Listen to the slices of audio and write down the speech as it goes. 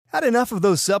Had enough of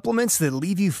those supplements that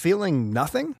leave you feeling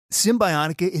nothing?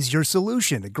 Symbiotica is your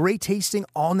solution to great-tasting,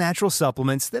 all-natural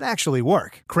supplements that actually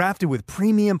work. Crafted with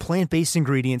premium plant-based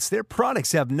ingredients, their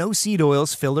products have no seed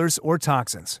oils, fillers, or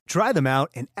toxins. Try them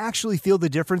out and actually feel the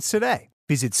difference today.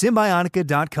 Visit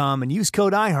Symbiotica.com and use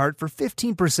code IHEART for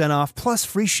 15% off plus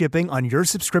free shipping on your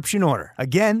subscription order.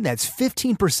 Again, that's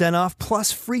 15% off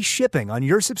plus free shipping on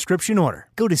your subscription order.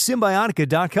 Go to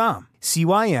Symbiotica.com,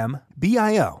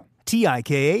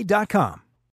 CYMBIOTIKA.com.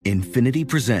 Infinity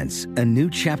presents a new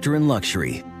chapter in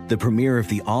luxury, the premiere of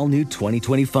the all-new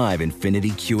 2025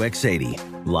 Infinity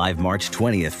QX80, live March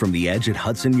 20th from the Edge at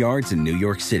Hudson Yards in New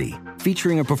York City,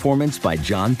 featuring a performance by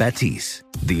John Batiste.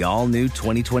 The all-new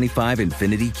 2025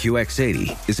 Infinity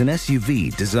QX80 is an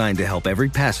SUV designed to help every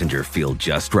passenger feel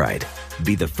just right.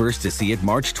 Be the first to see it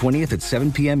March 20th at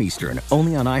 7 p.m. Eastern,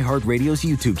 only on iHeartRadio's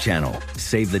YouTube channel.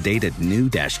 Save the date at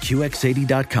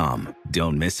new-QX80.com.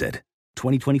 Don't miss it.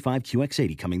 2025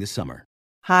 QX80 coming this summer.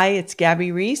 Hi, it's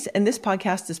Gabby Reese, and this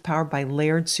podcast is powered by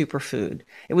Laird Superfood.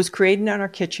 It was created in our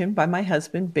kitchen by my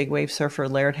husband, big wave surfer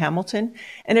Laird Hamilton,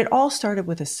 and it all started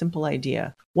with a simple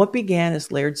idea. What began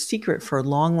as Laird's secret for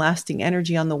long-lasting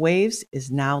energy on the waves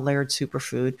is now Laird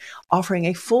Superfood, offering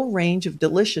a full range of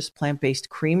delicious plant-based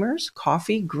creamers,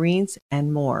 coffee, greens,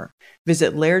 and more.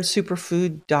 Visit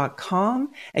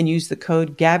lairdsuperfood.com and use the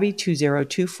code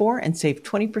GABBY2024 and save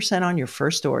 20% on your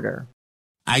first order.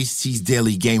 Ice-T's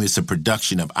Daily Game is a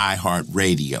production of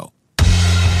iHeartRadio.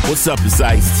 What's up, it's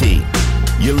Ice-T.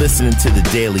 You're listening to The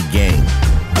Daily Game,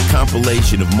 a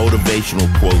compilation of motivational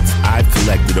quotes I've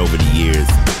collected over the years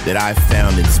that I've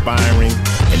found inspiring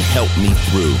and helped me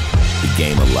through the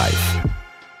game of life.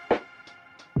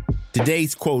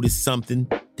 Today's quote is something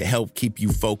to help keep you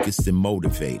focused and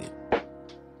motivated.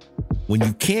 When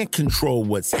you can't control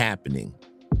what's happening,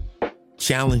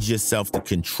 challenge yourself to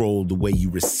control the way you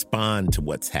respond to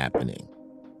what's happening.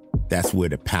 That's where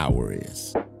the power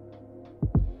is.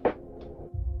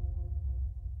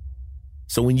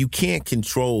 So when you can't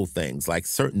control things, like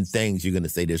certain things, you're going to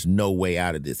say, there's no way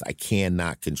out of this. I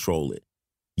cannot control it.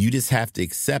 You just have to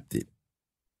accept it.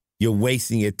 You're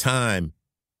wasting your time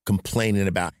complaining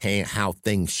about how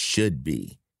things should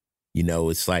be. You know,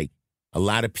 it's like a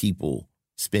lot of people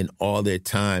spend all their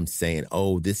time saying,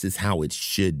 oh, this is how it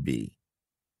should be.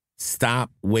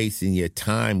 Stop wasting your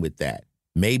time with that.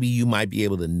 Maybe you might be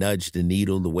able to nudge the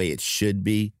needle the way it should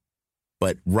be,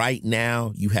 but right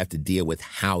now you have to deal with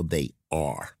how they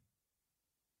are.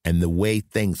 And the way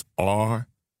things are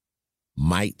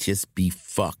might just be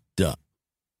fucked up,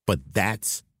 but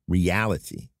that's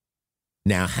reality.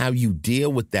 Now, how you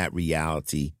deal with that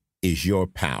reality is your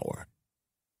power.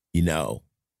 You know,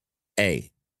 hey,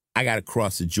 I got to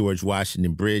cross the George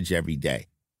Washington Bridge every day.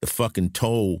 The fucking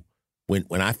toll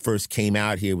When I first came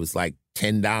out here, it was like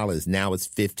 $10. Now it's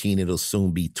 $15. It'll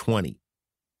soon be $20.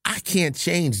 I can't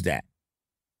change that.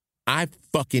 I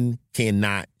fucking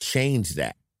cannot change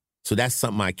that. So that's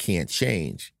something I can't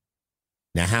change.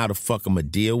 Now, how the fuck am I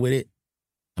deal with it?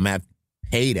 I'm going to have to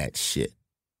pay that shit.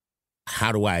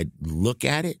 How do I look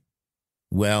at it?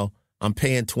 Well, I'm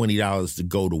paying $20 to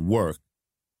go to work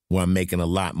where I'm making a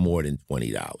lot more than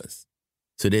 $20.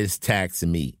 So they're just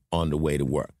taxing me on the way to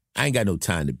work. I ain't got no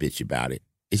time to bitch about it.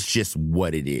 It's just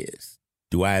what it is.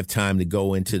 Do I have time to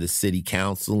go into the city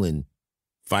council and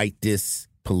fight this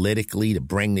politically to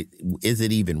bring it? Is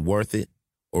it even worth it?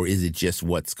 Or is it just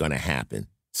what's going to happen?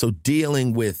 So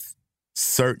dealing with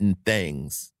certain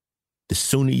things, the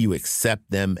sooner you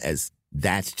accept them as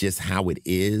that's just how it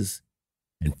is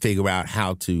and figure out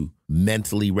how to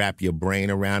mentally wrap your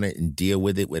brain around it and deal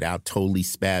with it without totally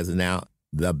spazzing out,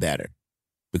 the better.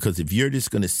 Because if you're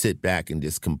just going to sit back and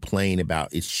just complain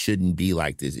about it shouldn't be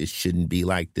like this, it shouldn't be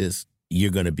like this, you're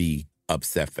going to be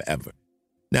upset forever.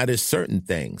 Now, there's certain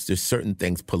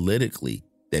things politically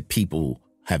that people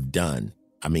have done.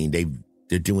 I mean,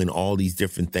 they're doing all these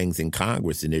different things in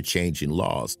Congress and they're changing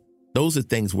laws. Those are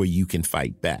things where you can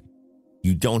fight back.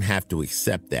 You don't have to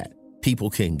accept that. People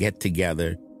can get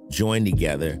together, join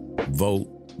together, vote,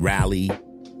 rally,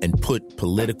 and put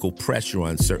political pressure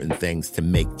on certain things to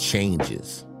make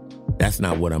changes. That's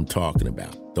not what I'm talking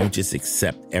about. Don't just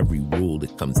accept every rule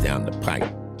that comes down the pipe.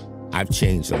 I've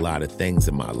changed a lot of things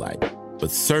in my life, but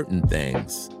certain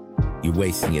things, you're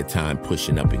wasting your time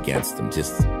pushing up against them.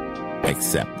 Just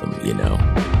accept them, you know?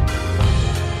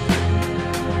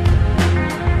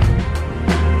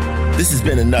 This has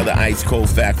been another Ice Cold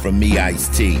Fact from me,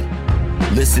 Ice-T.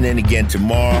 Listen in again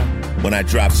tomorrow when I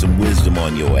drop some wisdom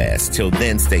on your ass. Till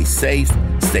then, stay safe,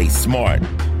 stay smart,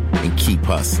 and keep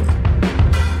hustling.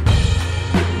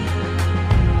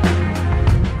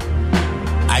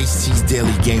 Ice-T's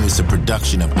Daily Game is a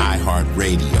production of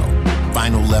iHeartRadio,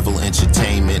 Final Level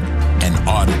Entertainment, and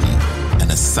Oddity,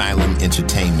 an Asylum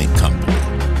Entertainment company.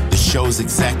 The show's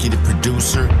executive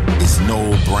producer is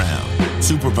Noel Brown.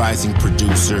 Supervising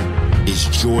producer is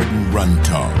Jordan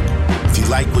Runtagh. If you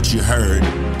like what you heard,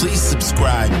 please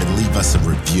subscribe and leave us a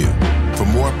review. For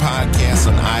more podcasts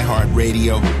on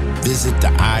iHeartRadio, visit the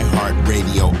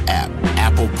iHeartRadio app,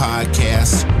 Apple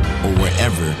Podcasts, or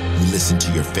wherever you listen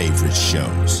to your favorite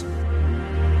shows.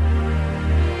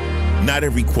 Not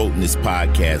every quote in this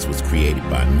podcast was created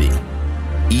by me.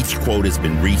 Each quote has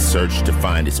been researched to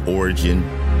find its origin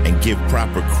and give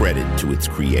proper credit to its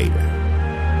creator.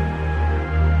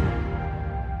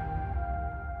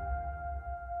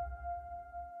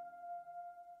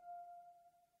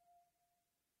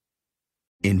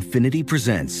 Infiniti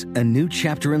presents a new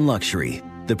chapter in luxury,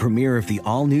 the premiere of the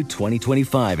all-new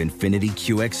 2025 Infiniti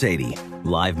QX80,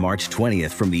 live March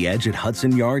 20th from the Edge at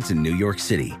Hudson Yards in New York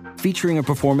City, featuring a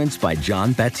performance by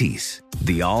Jon Batiste.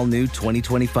 The all-new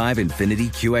 2025 Infiniti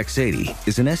QX80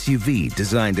 is an SUV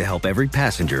designed to help every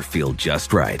passenger feel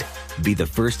just right. Be the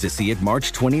first to see it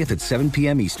March 20th at 7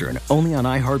 p.m. Eastern, only on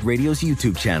iHeartRadio's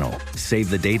YouTube channel. Save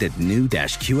the date at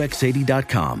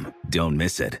new-QX80.com. Don't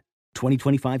miss it.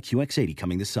 2025 QX80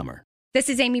 coming this summer. This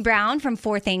is Amy Brown from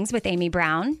 4 Things with Amy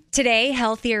Brown. Today,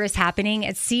 Healthier is happening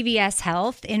at CVS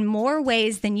Health in more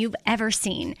ways than you've ever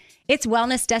seen. It's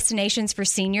wellness destinations for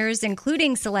seniors,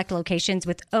 including select locations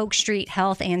with Oak Street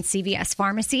Health and CVS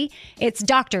Pharmacy. It's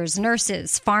doctors,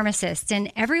 nurses, pharmacists,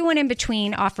 and everyone in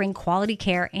between offering quality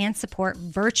care and support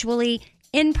virtually,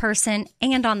 in person,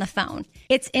 and on the phone.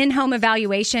 It's in-home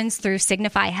evaluations through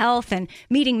Signify Health and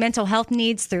meeting mental health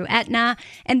needs through Aetna.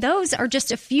 And those are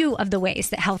just a few of the ways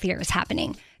that Healthier is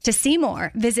happening. To see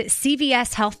more, visit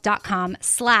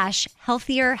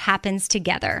cvshealth.com/healthier happens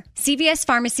together. CVS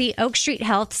Pharmacy, Oak Street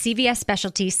Health, CVS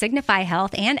Specialty, Signify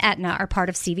Health, and Aetna are part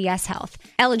of CVS Health.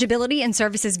 Eligibility and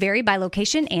services vary by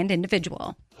location and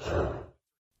individual.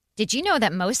 Did you know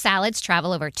that most salads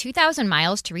travel over 2,000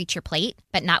 miles to reach your plate?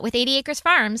 But not with 80 Acres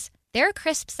Farms. Their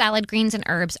crisp salad greens and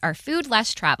herbs are food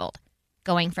less traveled,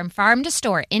 going from farm to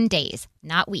store in days,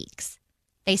 not weeks.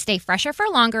 They stay fresher for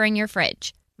longer in your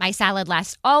fridge. My salad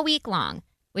lasts all week long,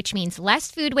 which means less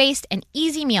food waste and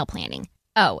easy meal planning.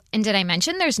 Oh, and did I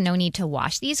mention there's no need to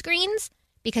wash these greens?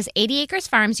 Because 80 Acres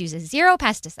Farms uses 0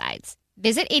 pesticides.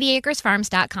 Visit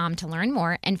 80acresfarms.com to learn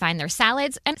more and find their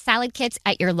salads and salad kits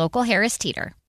at your local Harris Teeter.